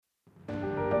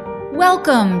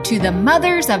Welcome to the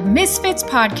Mothers of Misfits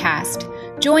podcast.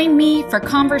 Join me for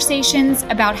conversations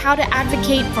about how to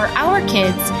advocate for our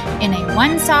kids in a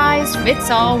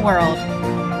one-size-fits-all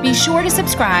world. Be sure to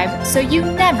subscribe so you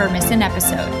never miss an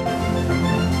episode.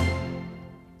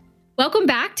 Welcome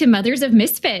back to Mothers of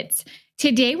Misfits.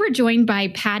 Today we're joined by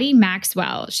Patty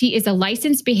Maxwell. She is a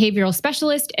licensed behavioral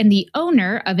specialist and the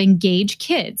owner of Engage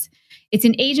Kids. It's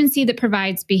an agency that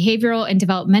provides behavioral and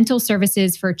developmental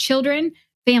services for children,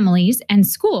 families, and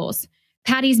schools.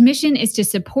 Patty's mission is to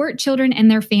support children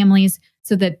and their families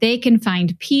so that they can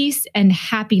find peace and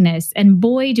happiness. And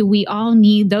boy, do we all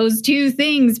need those two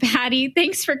things. Patty,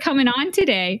 thanks for coming on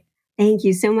today. Thank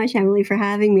you so much, Emily, for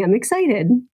having me. I'm excited.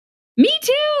 Me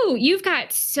too. You've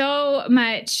got so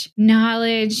much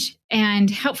knowledge and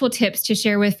helpful tips to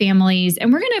share with families.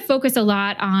 And we're going to focus a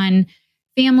lot on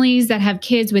families that have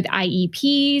kids with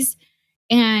IEPs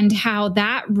and how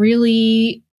that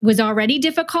really was already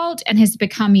difficult and has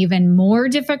become even more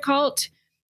difficult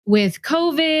with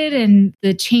COVID and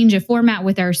the change of format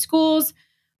with our schools.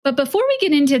 But before we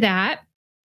get into that,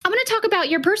 I'm going to talk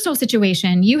about your personal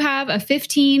situation. You have a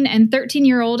 15 and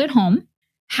 13-year-old at home.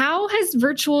 How has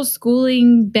virtual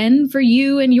schooling been for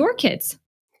you and your kids?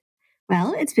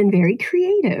 Well, it's been very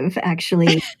creative,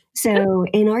 actually. So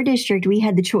in our district, we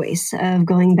had the choice of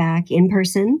going back in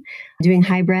person, doing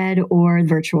hybrid or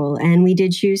virtual, and we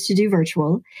did choose to do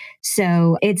virtual.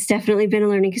 So it's definitely been a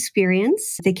learning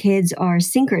experience. The kids are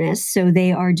synchronous, so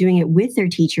they are doing it with their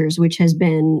teachers, which has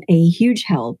been a huge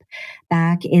help.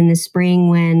 Back in the spring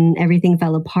when everything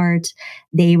fell apart,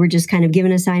 they were just kind of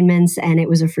given assignments and it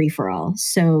was a free-for-all.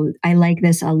 So I like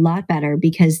this a lot better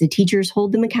because the teachers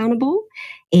hold them accountable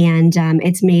and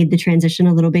it's made the transition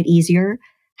a little bit easier.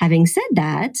 Having said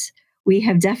that, we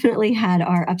have definitely had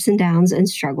our ups and downs and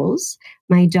struggles.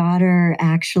 My daughter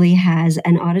actually has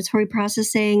an auditory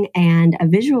processing and a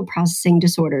visual processing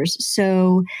disorders.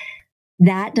 So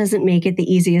that doesn't make it the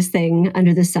easiest thing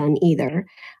under the sun either.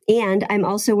 And I'm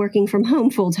also working from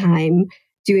home full time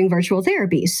doing virtual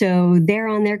therapy. So they're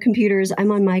on their computers,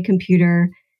 I'm on my computer.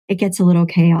 It gets a little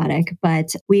chaotic,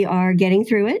 but we are getting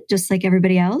through it just like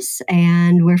everybody else.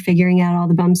 And we're figuring out all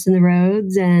the bumps in the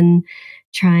roads and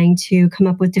trying to come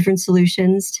up with different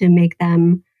solutions to make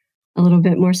them a little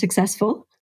bit more successful.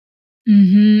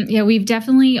 Yeah, we've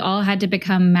definitely all had to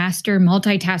become master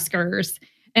multitaskers.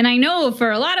 And I know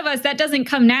for a lot of us, that doesn't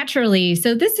come naturally.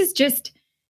 So this is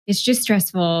it's just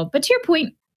stressful. But to your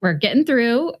point, we're getting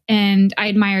through. And I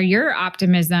admire your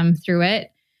optimism through it.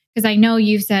 Because I know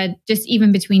you've said just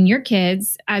even between your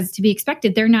kids, as to be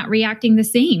expected, they're not reacting the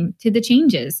same to the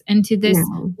changes and to this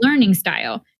learning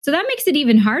style. So that makes it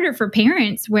even harder for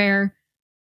parents where,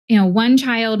 one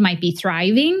child might be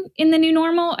thriving in the new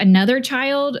normal. Another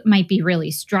child might be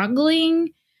really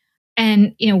struggling.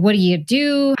 And, what do you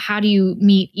do? How do you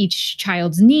meet each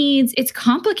child's needs? It's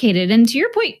complicated. And to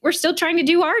your point, we're still trying to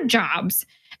do our jobs.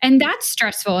 And that's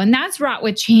stressful. And that's wrought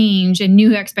with change and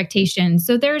new expectations.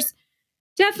 So there's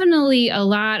definitely a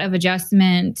lot of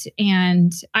adjustment.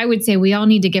 And I would say we all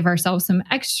need to give ourselves some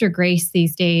extra grace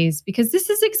these days because this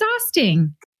is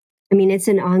exhausting. I mean, it's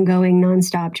an ongoing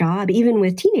nonstop job, even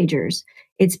with teenagers.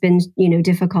 It's been,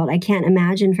 difficult. I can't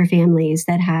imagine for families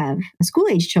that have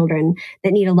school-age children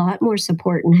that need a lot more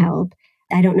support and help.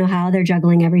 I don't know how they're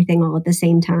juggling everything all at the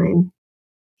same time.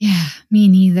 Yeah, me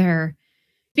neither.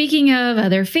 Speaking of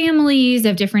other families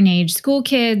of different age school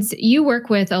kids, you work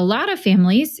with a lot of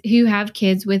families who have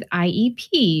kids with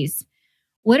IEPs.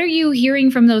 What are you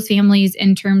hearing from those families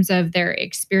in terms of their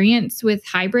experience with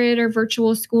hybrid or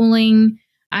virtual schooling?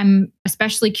 I'm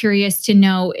especially curious to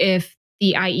know if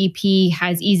the IEP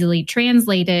has easily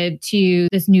translated to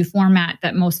this new format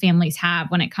that most families have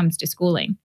when it comes to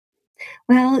schooling.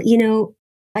 Well,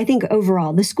 I think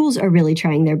overall, the schools are really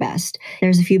trying their best.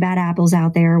 There's a few bad apples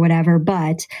out there or whatever,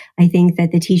 but I think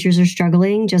that the teachers are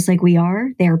struggling just like we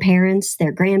are. Their parents,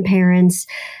 their grandparents,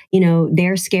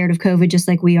 they're scared of COVID just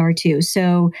like we are too.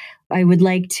 So I would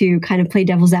like to kind of play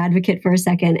devil's advocate for a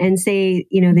second and say,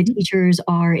 the teachers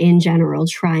are in general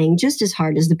trying just as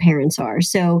hard as the parents are.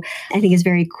 So I think it's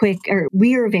very quick, or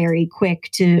we're very quick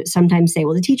to sometimes say,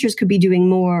 well, the teachers could be doing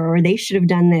more or they should have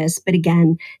done this. But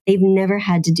again, they've never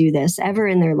had to do this ever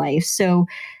in their life. So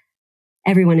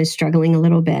everyone is struggling a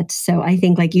little bit. So I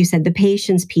think, like you said, the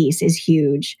patience piece is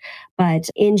huge. But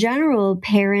in general,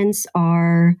 parents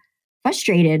are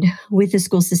frustrated with the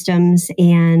school systems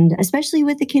and especially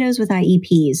with the kiddos with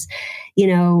IEPs.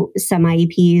 Some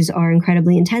IEPs are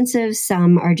incredibly intensive.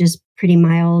 Some are just pretty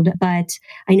mild. But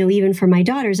I know even for my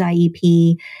daughter's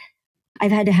IEP,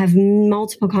 I've had to have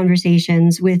multiple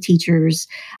conversations with teachers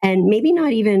and maybe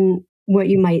not even what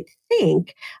you might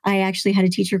think. I actually had a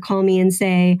teacher call me and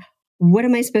say, what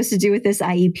am I supposed to do with this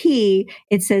IEP?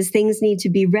 It says things need to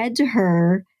be read to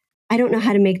her. I don't know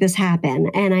how to make this happen.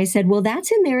 And I said, well,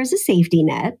 that's in there as a safety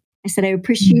net. I said, I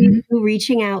appreciate you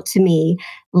reaching out to me.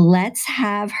 Let's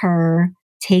have her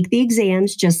take the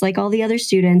exams just like all the other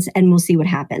students, and we'll see what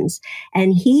happens.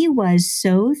 And he was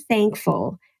so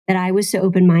thankful that I was so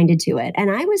open-minded to it.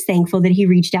 And I was thankful that he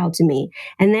reached out to me.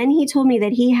 And then he told me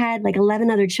that he had like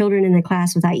 11 other children in the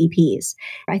class with IEPs.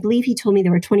 I believe he told me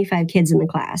there were 25 kids in the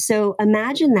class. So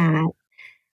imagine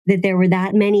that there were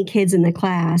that many kids in the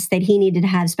class that he needed to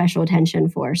have special attention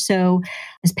for. So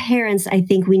as parents, I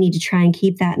think we need to try and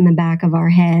keep that in the back of our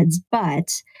heads.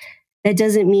 But that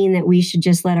doesn't mean that we should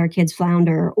just let our kids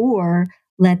flounder or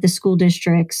let the school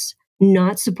districts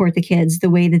not support the kids the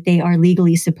way that they are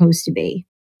legally supposed to be.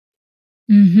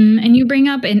 And you bring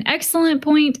up an excellent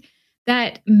point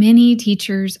that many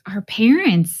teachers are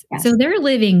parents. Yes. So they're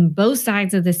living both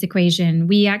sides of this equation.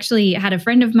 We actually had a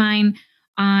friend of mine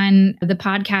on the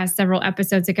podcast several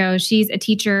episodes ago. She's a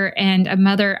teacher and a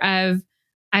mother of,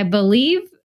 I believe,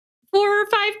 4 or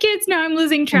 5 kids. Now I'm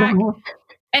losing track. Wow.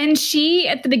 And she,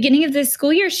 at the beginning of this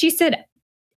school year, she said,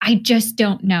 I just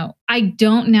don't know. I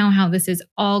don't know how this is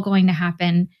all going to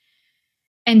happen.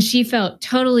 And she felt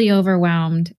totally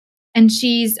overwhelmed. And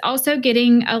she's also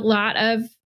getting a lot of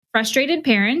frustrated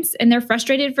parents, and they're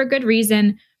frustrated for good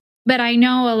reason. But I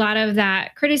know a lot of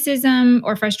that criticism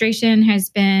or frustration has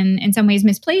been in some ways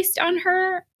misplaced on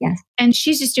her. Yes. And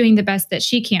she's just doing the best that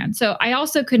she can. So I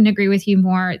also couldn't agree with you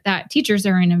more that teachers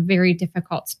are in a very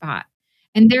difficult spot.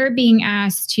 And they're being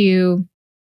asked to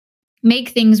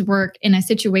make things work in a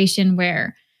situation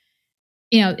where,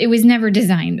 it was never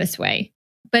designed this way.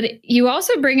 But you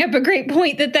also bring up a great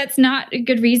point that that's not a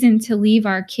good reason to leave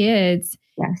our kids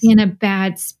in a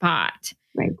bad spot.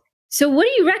 Right. So what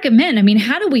do you recommend? I mean,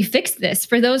 how do we fix this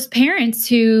for those parents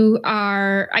who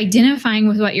are identifying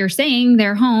with what you're saying?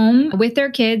 They're home with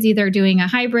their kids, either doing a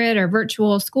hybrid or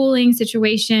virtual schooling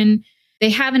situation. They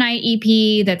have an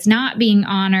IEP that's not being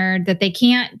honored, that they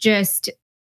can't just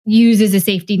use as a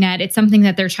safety net. It's something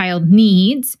that their child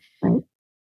needs. Right.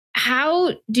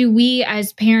 How do we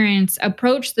as parents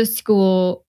approach the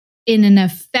school in an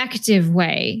effective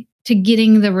way to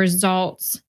getting the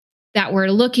results that we're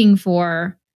looking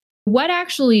for? What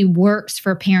actually works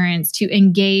for parents to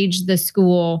engage the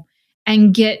school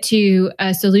and get to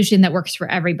a solution that works for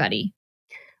everybody?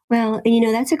 Well,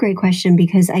 that's a great question,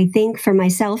 because I think for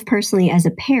myself personally as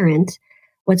a parent,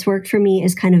 what's worked for me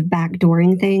is kind of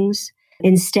backdooring things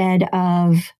instead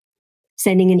of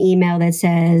sending an email that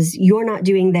says, you're not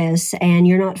doing this and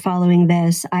you're not following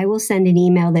this. I will send an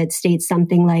email that states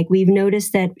something like, we've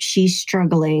noticed that she's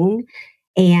struggling,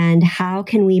 and how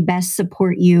can we best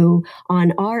support you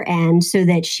on our end so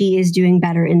that she is doing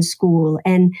better in school?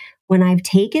 And when I've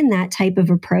taken that type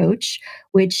of approach,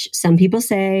 which some people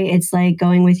say it's like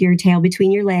going with your tail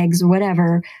between your legs or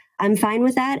whatever, I'm fine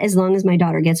with that as long as my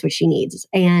daughter gets what she needs.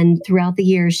 And throughout the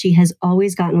years, she has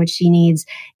always gotten what she needs,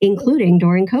 including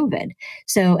during COVID.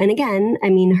 So, and again, I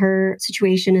mean, her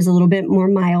situation is a little bit more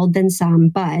mild than some,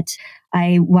 but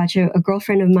I watch a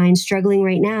girlfriend of mine struggling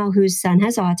right now whose son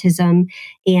has autism,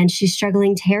 and she's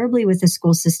struggling terribly with the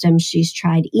school system. She's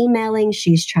tried emailing,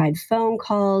 she's tried phone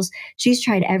calls, she's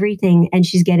tried everything, and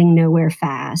she's getting nowhere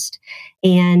fast.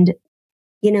 And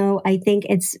I think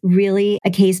it's really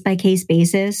a case-by-case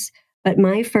basis. But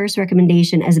my first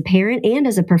recommendation as a parent and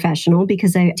as a professional,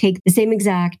 because I take the same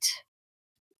exact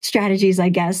strategies, I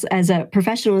guess, as a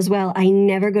professional as well, I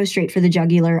never go straight for the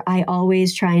jugular. I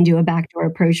always try and do a backdoor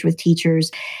approach with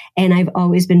teachers. And I've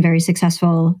always been very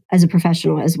successful as a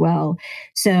professional as well.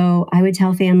 So I would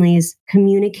tell families,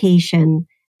 communication.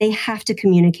 They have to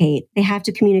communicate. They have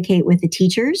to communicate with the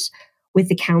teachers, with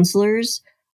the counselors,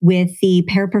 with the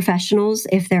paraprofessionals,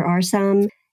 if there are some.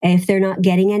 If they're not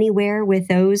getting anywhere with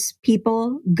those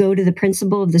people, go to the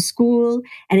principal of the school.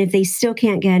 And if they still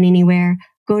can't get anywhere,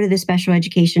 go to the special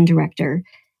education director.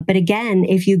 But again,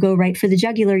 if you go right for the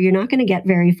jugular, you're not going to get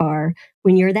very far.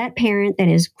 When you're that parent that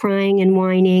is crying and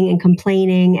whining and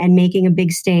complaining and making a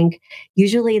big stink,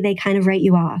 usually they kind of write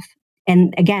you off.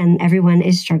 And again, everyone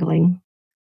is struggling.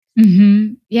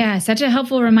 Yeah, such a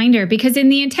helpful reminder, because in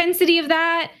the intensity of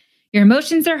that, your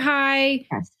emotions are high.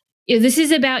 Yes. This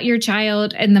is about your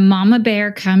child, and the mama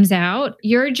bear comes out.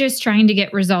 You're just trying to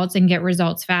get results and get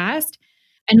results fast.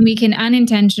 And we can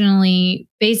unintentionally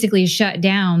basically shut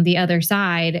down the other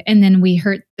side, and then we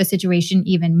hurt the situation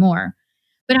even more.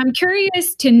 But I'm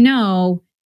curious to know,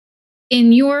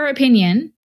 in your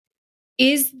opinion,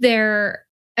 is there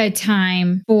a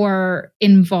time for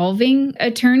involving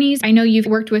attorneys? I know you've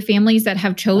worked with families that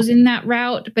have chosen that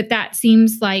route, but that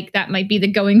seems like that might be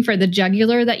the going for the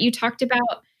jugular that you talked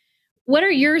about. What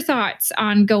are your thoughts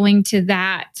on going to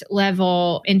that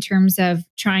level in terms of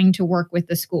trying to work with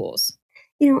the schools?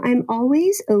 I'm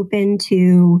always open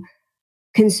to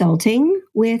consulting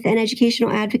with an educational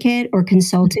advocate or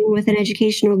consulting with an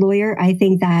educational lawyer. I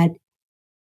think that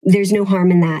there's no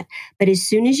harm in that. But as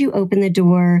soon as you open the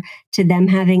door to them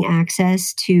having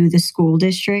access to the school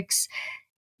districts,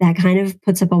 that kind of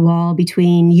puts up a wall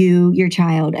between you, your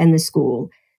child, and the school.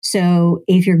 So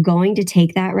if you're going to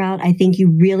take that route, I think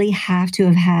you really have to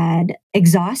have had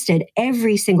exhausted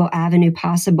every single avenue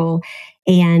possible.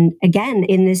 And again,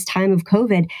 in this time of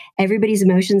COVID, everybody's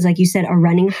emotions, like you said, are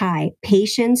running high.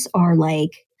 Patients are like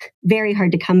very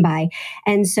hard to come by.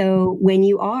 And so when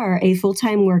you are a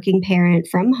full-time working parent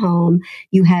from home,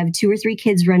 you have 2 or 3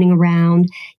 kids running around,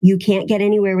 you can't get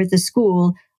anywhere with the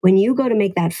school. When you go to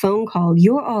make that phone call,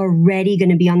 you're already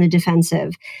going to be on the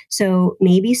defensive. So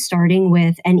maybe starting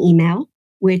with an email,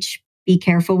 which be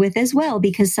careful with as well,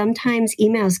 because sometimes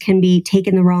emails can be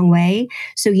taken the wrong way.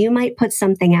 So you might put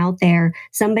something out there,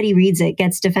 somebody reads it,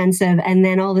 gets defensive, and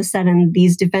then all of a sudden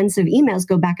these defensive emails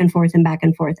go back and forth and back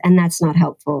and forth, and that's not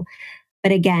helpful.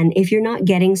 But again, if you're not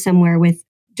getting somewhere with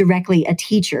directly a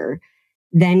teacher,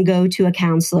 then go to a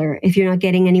counselor. If you're not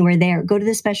getting anywhere there, go to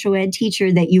the special ed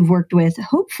teacher that you've worked with,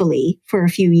 hopefully for a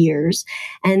few years,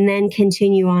 and then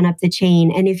continue on up the chain.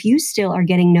 And if you still are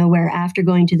getting nowhere after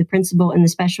going to the principal and the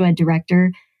special ed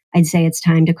director, I'd say it's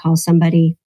time to call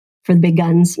somebody for the big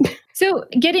guns. So,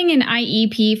 getting an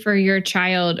IEP for your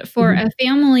child, for a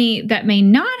family that may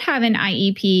not have an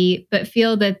IEP, but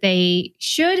feel that they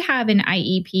should have an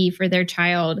IEP for their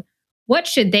child, what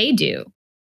should they do?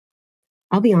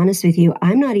 I'll be honest with you,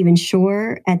 I'm not even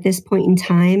sure at this point in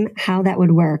time how that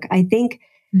would work. I think,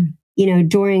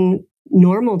 during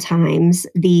normal times,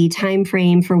 the time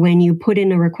frame for when you put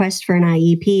in a request for an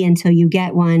IEP until you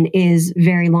get one is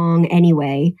very long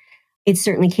anyway. It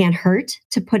certainly can't hurt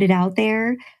to put it out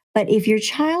there. But if your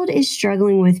child is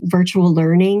struggling with virtual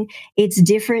learning, it's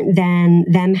different than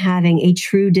them having a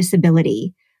true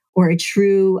disability or a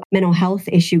true mental health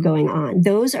issue going on.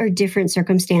 Those are different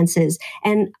circumstances.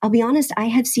 And I'll be honest, I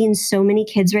have seen so many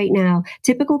kids right now,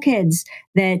 typical kids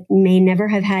that may never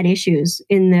have had issues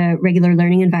in the regular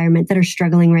learning environment that are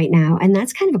struggling right now. And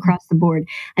that's kind of across the board.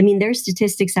 I mean, there's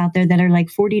statistics out there that are like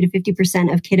 40 to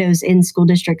 50% of kiddos in school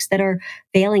districts that are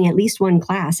failing at least one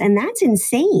class. And that's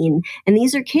insane. And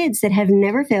these are kids that have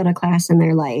never failed a class in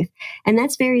their life. And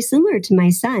that's very similar to my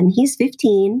son. He's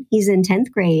 15, he's in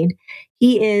 10th grade.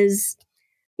 He is,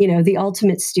 the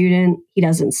ultimate student. He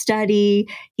doesn't study.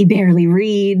 He barely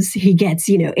reads. He gets,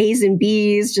 A's and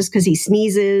B's just because he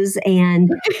sneezes.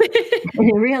 And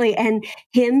really, and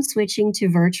him switching to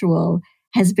virtual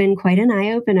has been quite an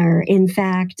eye-opener. In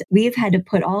fact, we've had to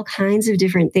put all kinds of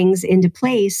different things into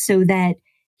place so that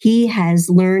he has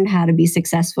learned how to be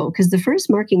successful, because the first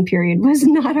marking period was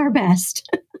not our best.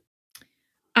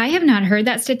 I have not heard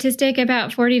that statistic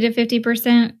about 40 to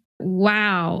 50%.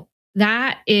 Wow.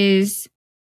 That is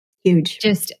huge.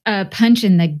 Just a punch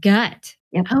in the gut.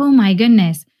 Yep. Oh my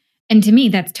goodness. And to me,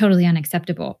 that's totally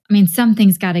unacceptable. I mean,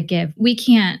 something's got to give. We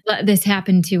can't let this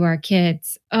happen to our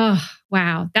kids. Oh,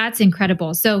 wow. That's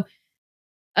incredible. So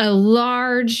a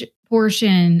large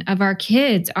portion of our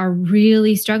kids are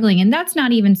really struggling. And that's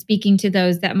not even speaking to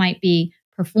those that might be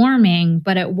performing,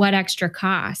 but at what extra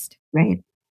cost? Right.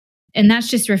 And that's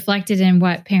just reflected in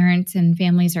what parents and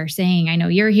families are saying. I know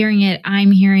you're hearing it.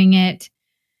 I'm hearing it.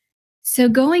 So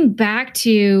going back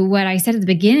to what I said at the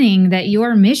beginning, that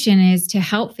your mission is to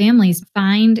help families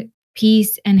find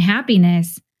peace and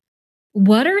happiness.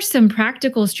 What are some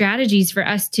practical strategies for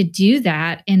us to do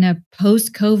that in a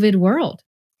post-COVID world?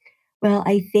 Well,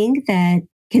 I think that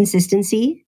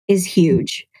consistency is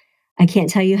huge. I can't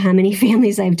tell you how many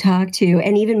families I've talked to,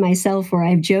 and even myself, where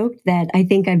I've joked that I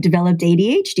think I've developed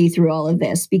ADHD through all of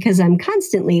this, because I'm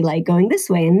constantly like going this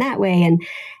way and that way. And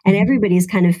everybody's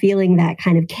kind of feeling that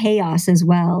kind of chaos as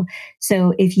well.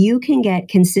 So if you can get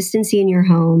consistency in your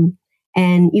home,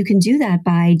 and you can do that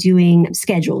by doing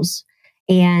schedules.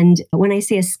 And when I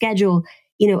say a schedule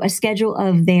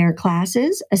of their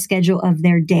classes, a schedule of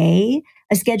their day,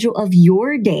 a schedule of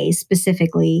your day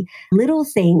specifically, little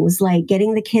things like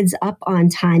getting the kids up on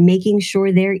time, making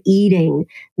sure they're eating,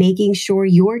 making sure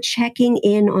you're checking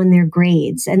in on their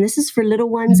grades. And this is for little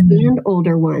ones and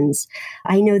older ones.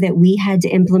 I know that we had to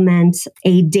implement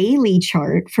a daily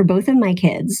chart for both of my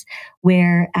kids,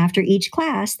 where after each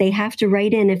class, they have to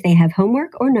write in if they have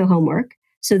homework or no homework.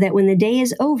 so that when the day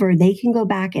is over, they can go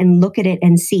back and look at it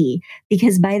and see.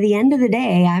 Because by the end of the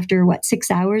day, after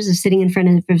 6 hours of sitting in front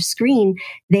of a screen,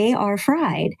 they are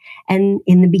fried. And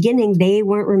in the beginning, they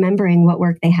weren't remembering what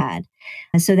work they had.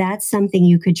 So that's something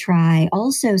you could try.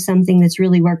 Also, something that's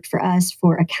really worked for us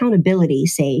for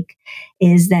accountability's sake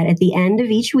is that at the end of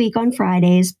each week on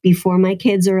Fridays, before my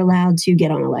kids are allowed to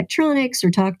get on electronics or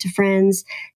talk to friends,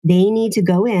 they need to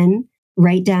go in,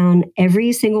 write down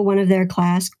every single one of their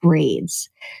class grades.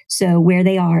 So where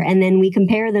they are, and then we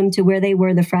compare them to where they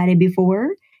were the Friday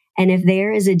before. And if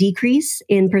there is a decrease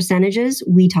in percentages,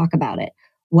 we talk about it.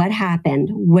 What happened?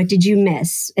 What did you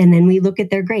miss? And then we look at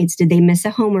their grades. Did they miss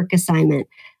a homework assignment?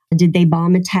 Did they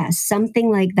bomb a test?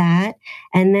 Something like that.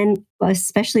 And then,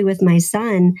 especially with my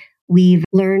son, we've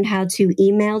learned how to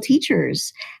email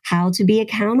teachers, how to be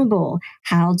accountable,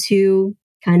 how to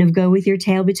kind of go with your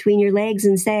tail between your legs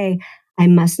and say, I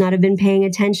must not have been paying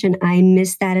attention. I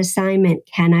missed that assignment.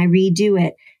 Can I redo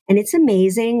it? And it's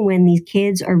amazing when these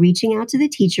kids are reaching out to the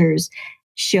teachers,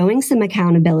 showing some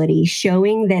accountability,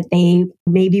 showing that they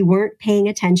maybe weren't paying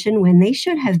attention when they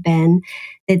should have been,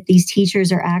 that these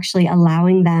teachers are actually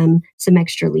allowing them some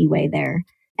extra leeway there.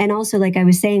 And also, like I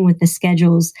was saying with the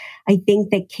schedules, I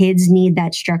think that kids need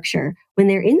that structure. When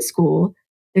they're in school,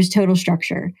 there's total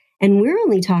structure. And we're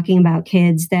only talking about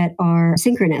kids that are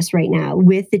synchronous right now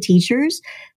with the teachers.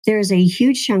 There's a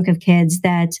huge chunk of kids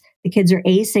that the kids are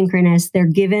asynchronous. They're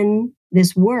given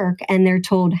this work and they're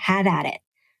told, have at it.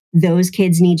 Those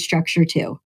kids need structure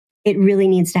too. It really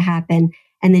needs to happen.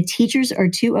 And the teachers are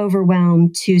too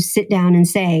overwhelmed to sit down and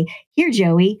say, here,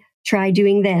 Joey, try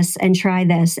doing this and try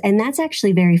this. And that's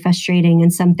actually very frustrating.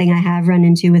 And something I have run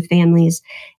into with families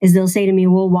is they'll say to me,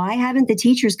 well, why haven't the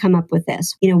teachers come up with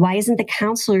this? Why isn't the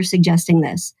counselor suggesting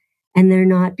this? And they're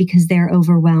not, because they're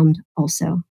overwhelmed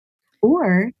also.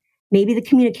 Or maybe the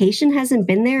communication hasn't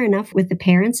been there enough with the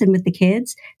parents and with the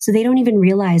kids, so they don't even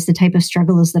realize the type of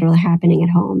struggles that are happening at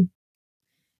home.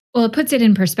 Well, it puts it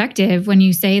in perspective when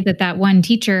you say that one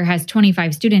teacher has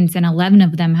 25 students and 11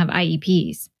 of them have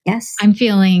IEPs. Yes. I'm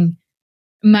feeling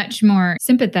much more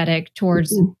sympathetic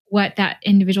towards what that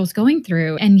individual's going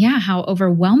through. And how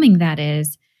overwhelming that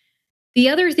is. The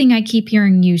other thing I keep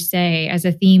hearing you say as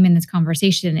a theme in this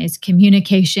conversation is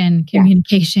communication.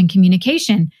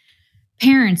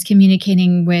 Parents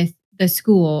communicating with the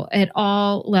school at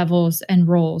all levels and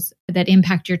roles that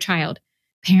impact your child.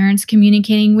 Parents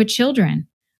communicating with children.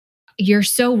 You're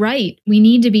so right. We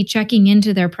need to be checking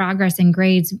into their progress and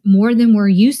grades more than we're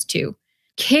used to.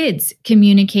 Kids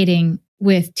communicating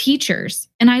with teachers.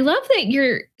 And I love that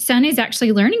your son is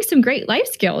actually learning some great life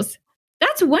skills.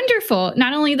 That's wonderful.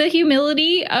 Not only the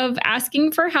humility of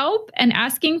asking for help and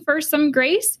asking for some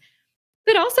grace,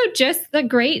 but also just the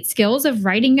great skills of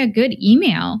writing a good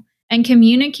email and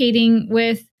communicating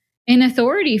with an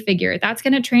authority figure. That's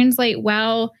going to translate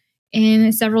well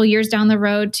in several years down the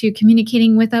road to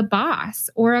communicating with a boss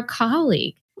or a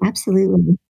colleague.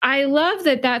 Absolutely. I love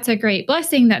that that's a great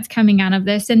blessing that's coming out of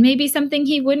this, and maybe something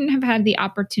he wouldn't have had the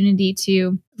opportunity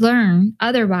to learn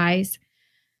otherwise.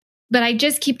 But I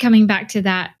just keep coming back to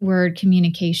that word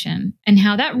communication and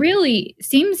how that really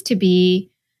seems to be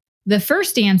the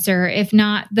first answer, if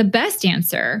not the best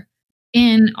answer,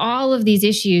 in all of these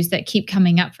issues that keep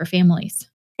coming up for families.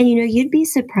 And you'd be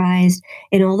surprised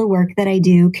in all the work that I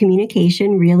do,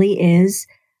 communication really is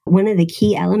one of the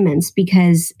key elements,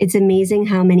 because it's amazing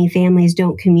how many families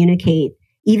don't communicate,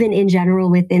 even in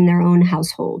general within their own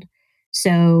household.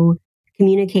 So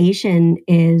communication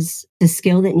is the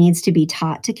skill that needs to be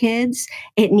taught to kids.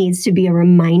 It needs to be a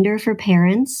reminder for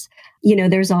parents.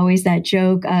 There's always that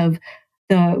joke of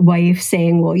the wife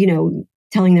saying, well,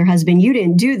 telling their husband, you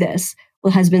didn't do this.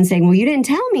 Well, husband saying, well, you didn't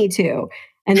tell me to.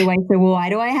 And the wife said, well, why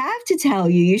do I have to tell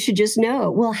you? You should just know.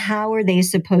 Well, how are they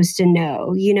supposed to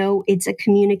know? It's a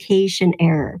communication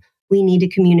error. We need to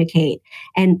communicate.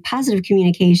 And positive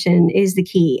communication is the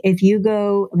key. If you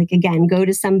go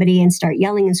to somebody and start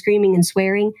yelling and screaming and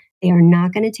swearing, they are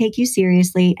not going to take you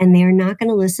seriously and they are not going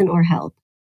to listen or help.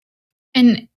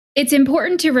 And it's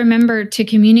important to remember to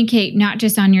communicate not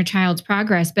just on your child's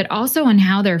progress, but also on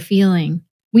how they're feeling.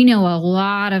 We know a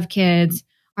lot of kids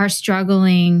are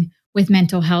struggling with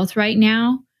mental health right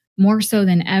now, more so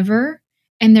than ever.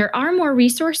 And there are more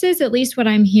resources. At least what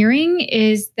I'm hearing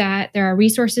is that there are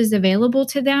resources available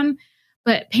to them,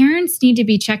 but parents need to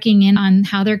be checking in on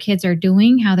how their kids are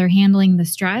doing, how they're handling the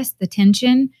stress, the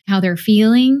tension, how they're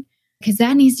feeling, because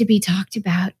that needs to be talked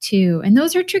about too. And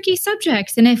those are tricky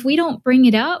subjects. And if we don't bring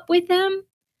it up with them,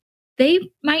 they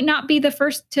might not be the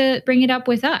first to bring it up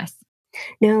with us.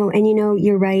 No, and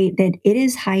you're right that it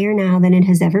is higher now than it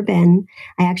has ever been.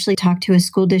 I actually talked to a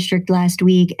school district last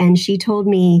week, and she told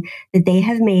me that they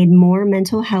have made more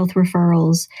mental health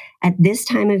referrals at this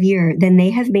time of year than they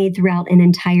have made throughout an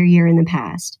entire year in the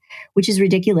past, which is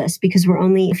ridiculous because we're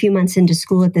only a few months into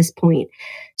school at this point.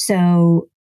 So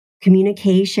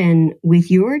communication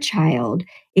with your child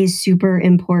is super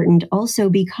important also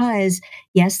because,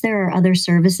 yes, there are other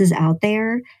services out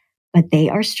there, but they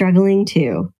are struggling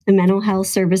too. The mental health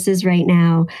services right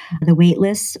now, the wait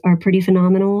lists are pretty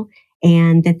phenomenal,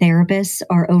 and the therapists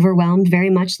are overwhelmed, very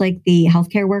much like the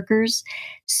healthcare workers.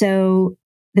 So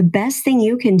the best thing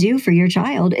you can do for your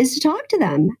child is to talk to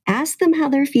them, ask them how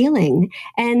they're feeling.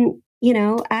 And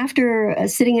after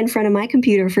sitting in front of my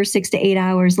computer for 6 to 8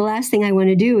 hours, the last thing I want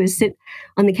to do is sit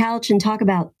on the couch and talk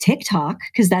about TikTok,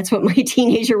 because that's what my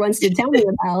teenager wants to tell me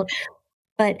about.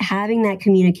 But having that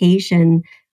communication,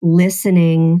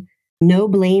 listening, no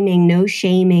blaming, no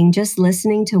shaming, just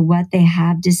listening to what they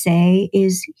have to say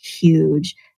is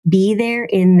huge. Be there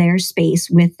in their space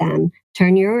with them.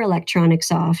 Turn your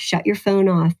electronics off, shut your phone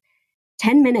off.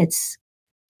 10 minutes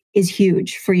is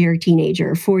huge for your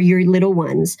teenager, for your little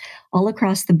ones, all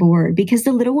across the board, because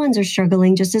the little ones are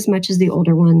struggling just as much as the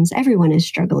older ones. Everyone is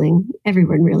struggling.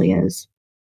 Everyone really is.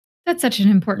 That's such an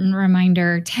important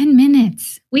reminder. 10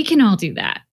 minutes. We can all do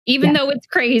that. Even though it's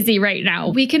crazy right now,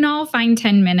 we can all find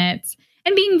 10 minutes.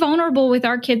 And being vulnerable with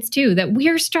our kids too, that we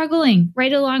are struggling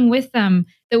right along with them,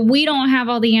 that we don't have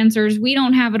all the answers. We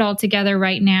don't have it all together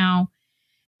right now.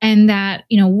 And that,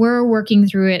 we're working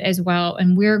through it as well.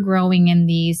 And we're growing in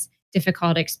these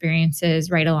difficult experiences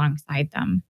right alongside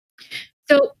them.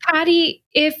 So, Patty,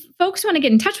 if folks want to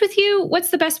get in touch with you,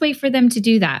 what's the best way for them to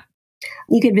do that?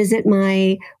 You could visit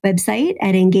my website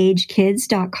at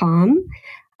engagekids.com.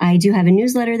 I do have a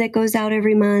newsletter that goes out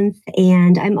every month,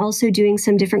 and I'm also doing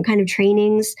some different kind of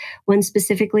trainings, one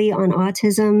specifically on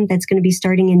autism that's going to be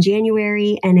starting in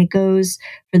January, and it goes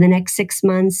for the next 6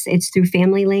 months. It's through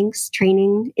Family Links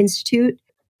Training Institute.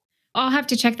 I'll have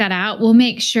to check that out. We'll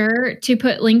make sure to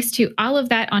put links to all of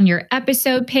that on your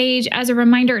episode page. As a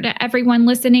reminder to everyone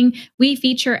listening, we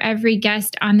feature every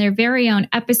guest on their very own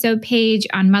episode page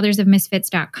on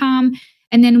mothersofmisfits.com.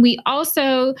 And then we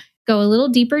also go a little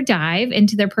deeper dive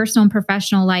into their personal and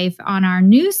professional life on our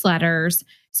newsletters.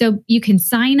 So you can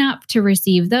sign up to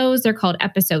receive those. They're called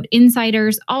Episode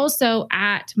Insiders, also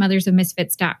at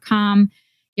mothersofmisfits.com.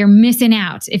 You're missing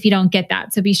out if you don't get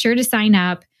that. So be sure to sign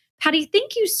up. Patty,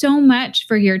 thank you so much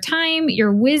for your time,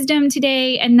 your wisdom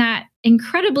today, and that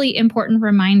incredibly important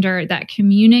reminder that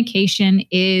communication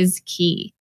is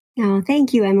key. Oh,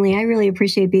 thank you, Emily. I really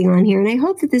appreciate being on here. And I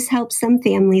hope that this helps some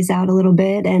families out a little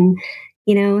bit. And,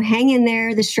 hang in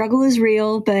there. The struggle is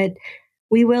real, but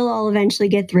we will all eventually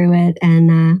get through it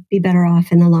and be better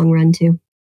off in the long run, too.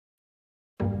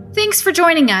 Thanks for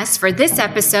joining us for this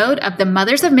episode of the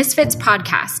Mothers of Misfits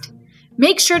podcast.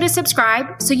 Make sure to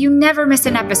subscribe so you never miss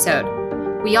an episode.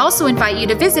 We also invite you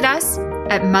to visit us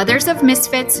at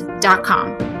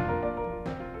mothersofmisfits.com.